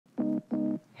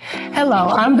Hello,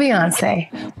 I'm Beyoncé.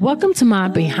 Welcome to my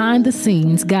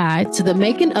behind-the-scenes guide to the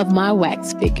making of my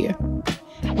wax figure.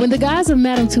 When the guys of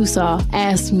Madame Tussauds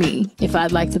asked me if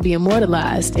I'd like to be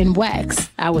immortalized in wax,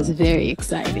 I was very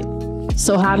excited.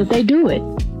 So how did they do it?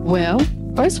 Well,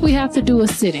 first we have to do a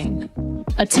sitting.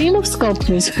 A team of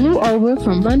sculptors flew over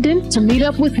from London to meet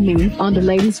up with me on the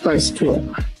ladies' first tour.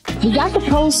 We got the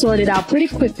pose sorted out pretty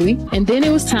quickly, and then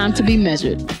it was time to be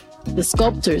measured. The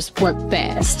sculptors worked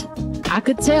fast. I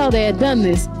could tell they had done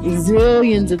this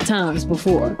zillions of times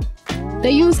before.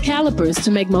 They used calipers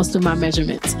to make most of my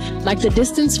measurements, like the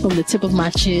distance from the tip of my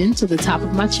chin to the top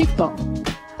of my cheekbone.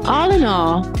 All in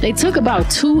all, they took about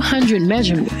 200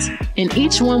 measurements, and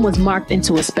each one was marked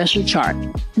into a special chart.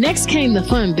 Next came the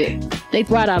fun bit. They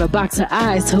brought out a box of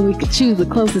eyes so we could choose the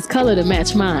closest color to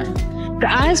match mine. The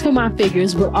eyes for my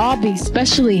figures would all be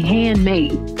specially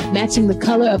handmade, matching the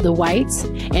color of the whites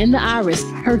and the iris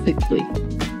perfectly.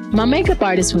 My makeup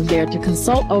artist was there to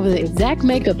consult over the exact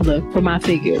makeup look for my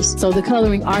figures, so the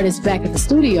coloring artists back at the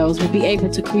studios would be able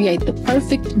to create the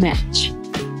perfect match.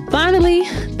 Finally,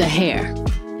 the hair.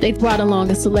 They brought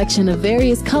along a selection of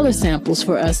various color samples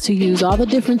for us to use all the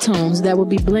different tones that would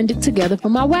be blended together for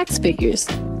my wax figures.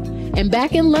 And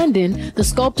back in London, the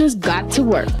sculptors got to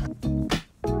work.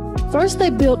 First, they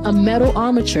built a metal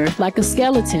armature like a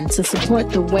skeleton to support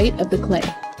the weight of the clay.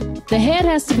 The head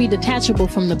has to be detachable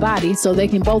from the body so they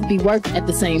can both be worked at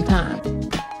the same time.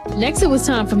 Next, it was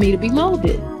time for me to be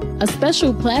molded. A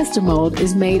special plaster mold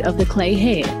is made of the clay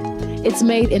head. It's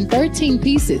made in 13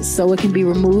 pieces so it can be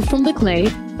removed from the clay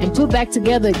and put back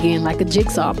together again like a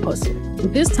jigsaw puzzle,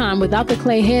 but this time without the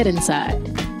clay head inside.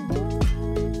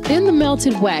 Then the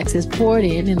melted wax is poured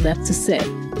in and left to set,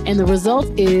 and the result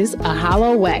is a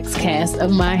hollow wax cast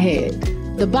of my head.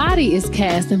 The body is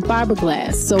cast in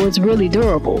fiberglass, so it's really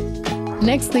durable.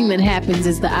 Next thing that happens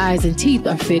is the eyes and teeth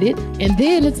are fitted, and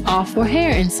then it's off for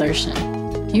hair insertion.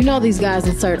 You know these guys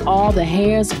insert all the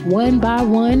hairs one by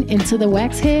one into the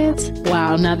wax heads?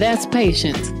 Wow, now that's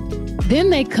patience. Then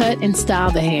they cut and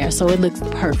style the hair so it looks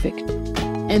perfect.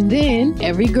 And then,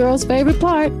 every girl's favorite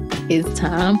part, it's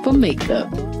time for makeup.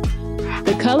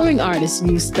 The coloring artists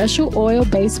use special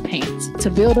oil-based paints to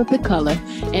build up the color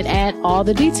and add all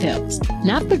the details,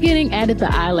 not forgetting added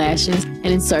the eyelashes and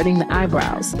inserting the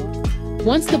eyebrows.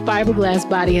 Once the fiberglass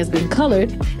body has been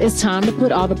colored, it's time to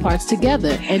put all the parts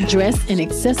together and dress and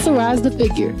accessorize the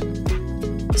figure.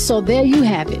 So there you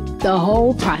have it, the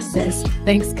whole process.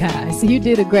 Thanks, guys. You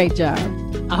did a great job.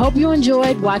 I hope you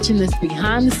enjoyed watching this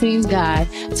behind-the-scenes guide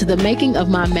to the making of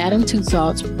my Madame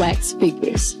Tussauds wax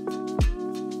figures.